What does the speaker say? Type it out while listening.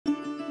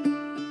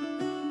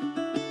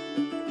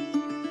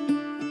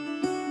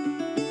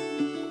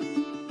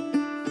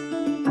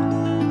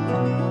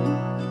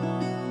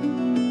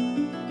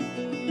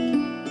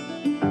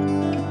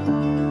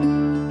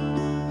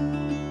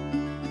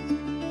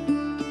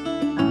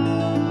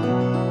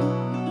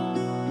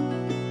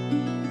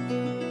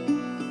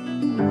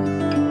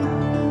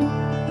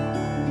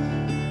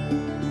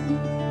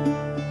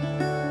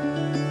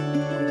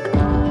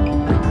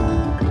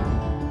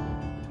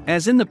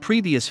As in the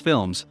previous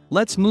films,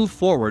 let's move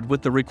forward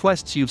with the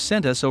requests you've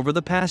sent us over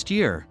the past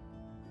year.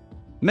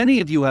 Many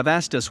of you have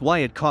asked us why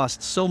it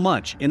costs so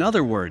much, in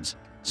other words,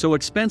 so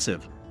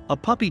expensive, a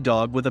puppy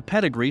dog with a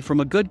pedigree from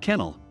a good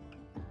kennel.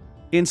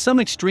 In some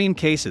extreme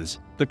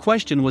cases, the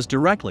question was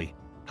directly,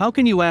 how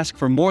can you ask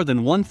for more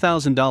than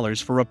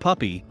 $1,000 for a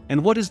puppy,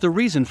 and what is the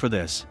reason for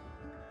this?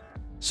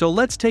 So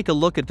let's take a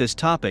look at this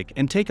topic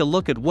and take a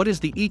look at what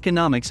is the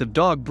economics of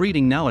dog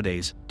breeding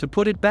nowadays, to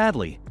put it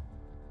badly.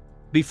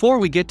 Before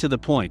we get to the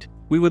point,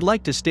 we would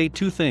like to state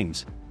two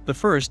things. The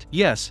first,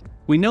 yes,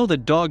 we know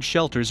that dog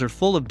shelters are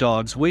full of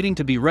dogs waiting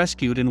to be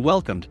rescued and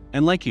welcomed,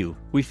 and like you,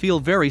 we feel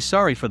very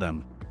sorry for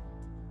them.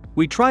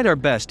 We tried our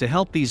best to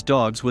help these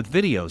dogs with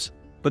videos,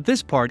 but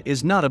this part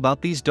is not about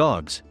these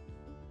dogs.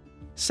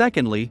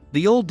 Secondly,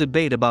 the old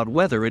debate about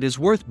whether it is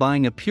worth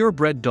buying a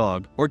purebred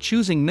dog or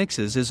choosing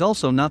mixes is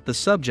also not the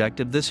subject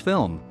of this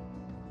film.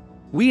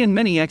 We and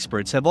many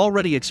experts have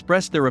already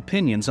expressed their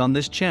opinions on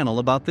this channel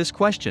about this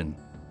question.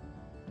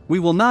 We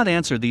will not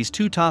answer these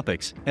two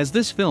topics, as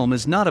this film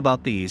is not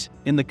about these,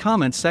 in the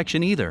comments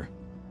section either.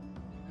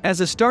 As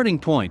a starting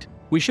point,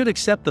 we should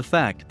accept the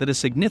fact that a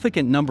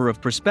significant number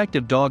of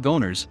prospective dog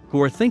owners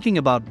who are thinking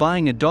about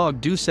buying a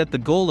dog do set the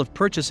goal of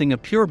purchasing a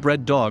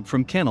purebred dog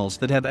from kennels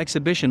that have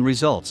exhibition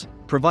results,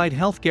 provide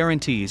health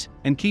guarantees,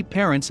 and keep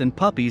parents and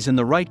puppies in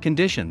the right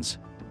conditions.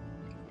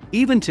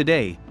 Even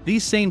today,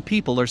 these same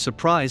people are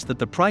surprised that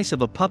the price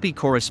of a puppy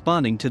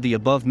corresponding to the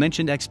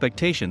above-mentioned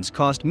expectations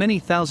cost many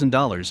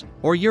 $1,000s,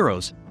 or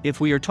euros, if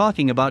we are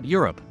talking about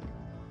Europe.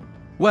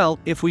 Well,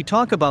 if we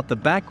talk about the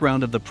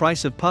background of the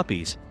price of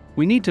puppies,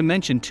 we need to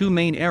mention two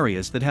main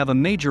areas that have a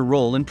major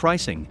role in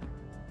pricing.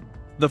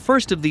 The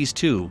first of these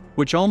two,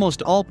 which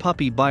almost all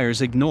puppy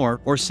buyers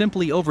ignore or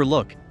simply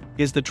overlook,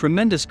 is the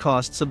tremendous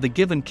costs of the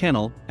given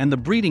kennel and the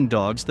breeding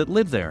dogs that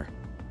live there.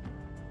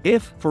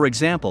 If, for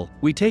example,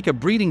 we take a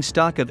breeding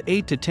stock of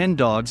 8 to 10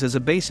 dogs as a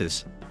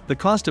basis, the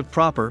cost of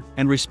proper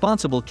and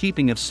responsible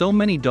keeping of so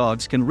many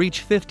dogs can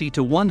reach $50,000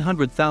 to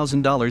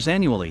 $100,000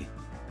 annually.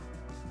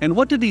 And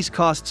what do these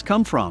costs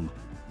come from?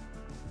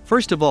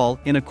 First of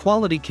all, in a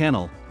quality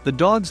kennel, the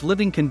dog's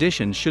living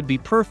conditions should be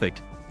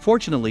perfect.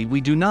 Fortunately,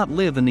 we do not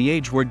live in the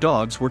age where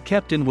dogs were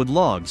kept in wood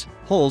logs,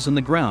 holes in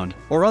the ground,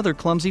 or other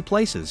clumsy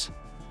places.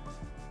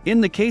 In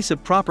the case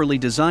of properly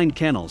designed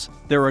kennels,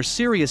 there are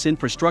serious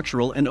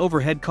infrastructural and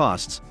overhead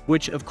costs,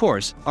 which, of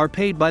course, are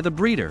paid by the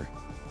breeder.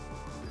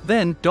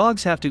 Then,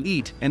 dogs have to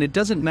eat, and it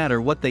doesn't matter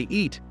what they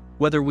eat,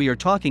 whether we are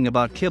talking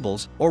about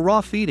kibbles or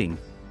raw feeding.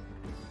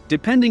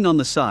 Depending on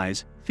the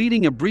size,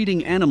 feeding a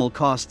breeding animal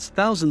costs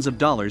thousands of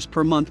dollars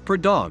per month per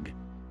dog.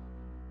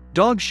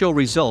 Dog show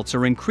results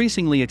are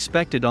increasingly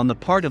expected on the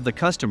part of the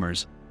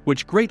customers,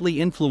 which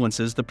greatly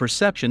influences the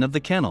perception of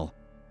the kennel.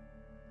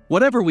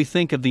 Whatever we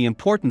think of the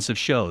importance of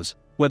shows,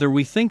 whether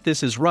we think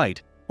this is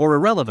right or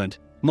irrelevant,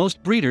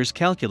 most breeders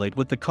calculate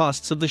with the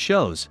costs of the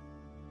shows.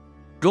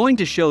 Going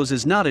to shows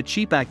is not a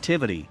cheap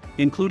activity,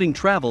 including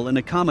travel and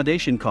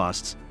accommodation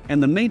costs,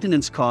 and the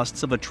maintenance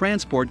costs of a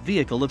transport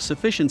vehicle of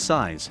sufficient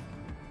size.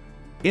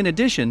 In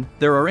addition,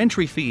 there are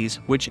entry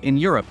fees which, in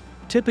Europe,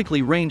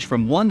 typically range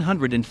from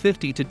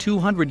 150 to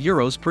 200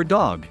 euros per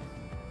dog.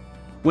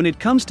 When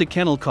it comes to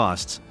kennel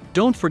costs,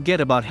 don't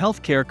forget about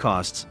healthcare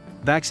costs,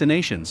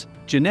 vaccinations,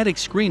 genetic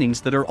screenings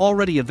that are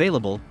already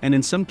available and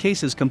in some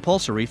cases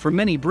compulsory for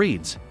many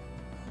breeds.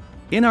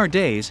 In our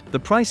days, the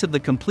price of the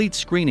complete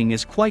screening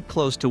is quite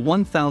close to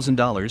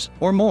 $1,000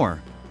 or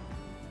more.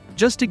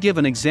 Just to give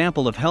an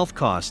example of health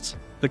costs,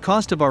 the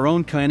cost of our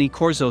own Cane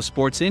Corso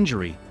sports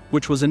injury,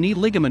 which was a knee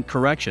ligament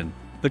correction,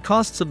 the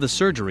costs of the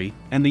surgery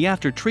and the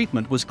after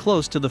treatment was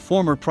close to the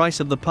former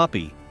price of the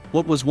puppy,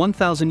 what was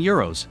 1,000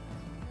 euros.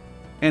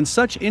 And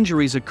such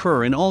injuries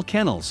occur in all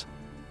kennels.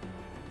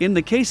 In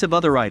the case of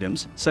other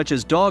items, such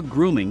as dog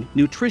grooming,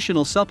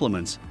 nutritional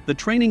supplements, the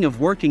training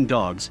of working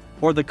dogs,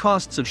 or the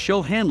costs of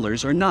show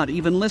handlers are not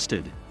even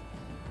listed.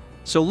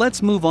 So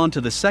let's move on to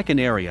the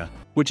second area,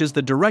 which is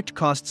the direct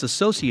costs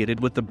associated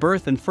with the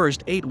birth and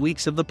first 8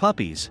 weeks of the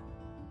puppies.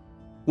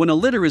 When a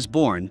litter is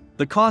born,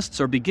 the costs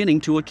are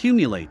beginning to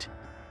accumulate.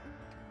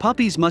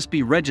 Puppies must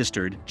be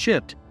registered,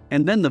 chipped,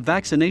 and then the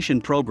vaccination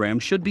program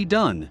should be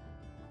done.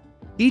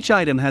 Each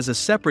item has a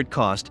separate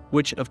cost,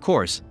 which, of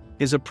course,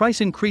 is a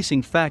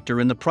price-increasing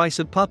factor in the price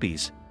of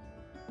puppies.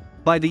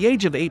 By the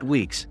age of 8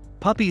 weeks,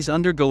 puppies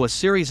undergo a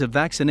series of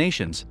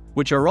vaccinations,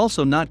 which are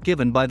also not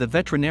given by the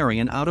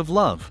veterinarian out of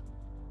love.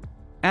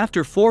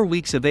 After 4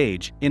 weeks of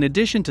age, in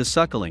addition to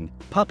suckling,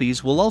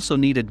 puppies will also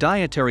need a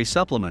dietary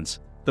supplements,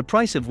 the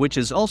price of which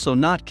is also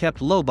not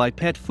kept low by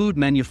pet food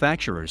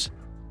manufacturers.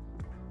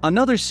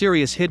 Another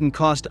serious hidden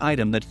cost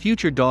item that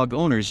future dog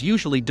owners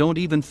usually don't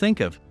even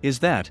think of is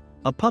that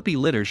a puppy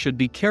litter should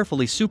be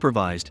carefully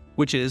supervised,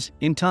 which is,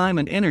 in time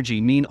and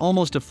energy, mean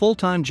almost a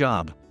full-time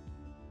job.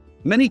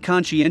 Many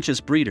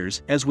conscientious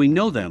breeders, as we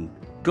know them,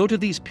 go to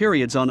these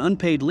periods on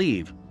unpaid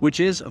leave,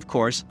 which is, of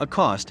course, a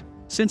cost,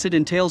 since it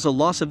entails a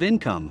loss of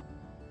income.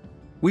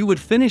 We would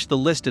finish the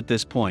list at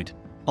this point,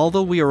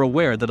 although we are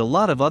aware that a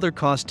lot of other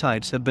cost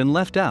types have been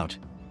left out.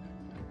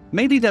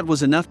 Maybe that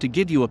was enough to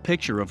give you a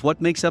picture of what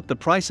makes up the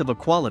price of a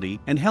quality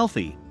and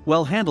healthy,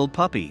 well-handled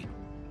puppy.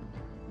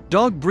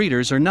 Dog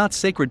breeders are not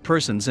sacred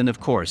persons, and of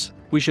course,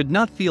 we should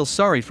not feel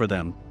sorry for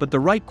them, but the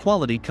right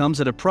quality comes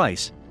at a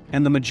price,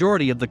 and the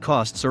majority of the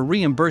costs are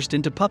reimbursed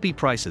into puppy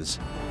prices.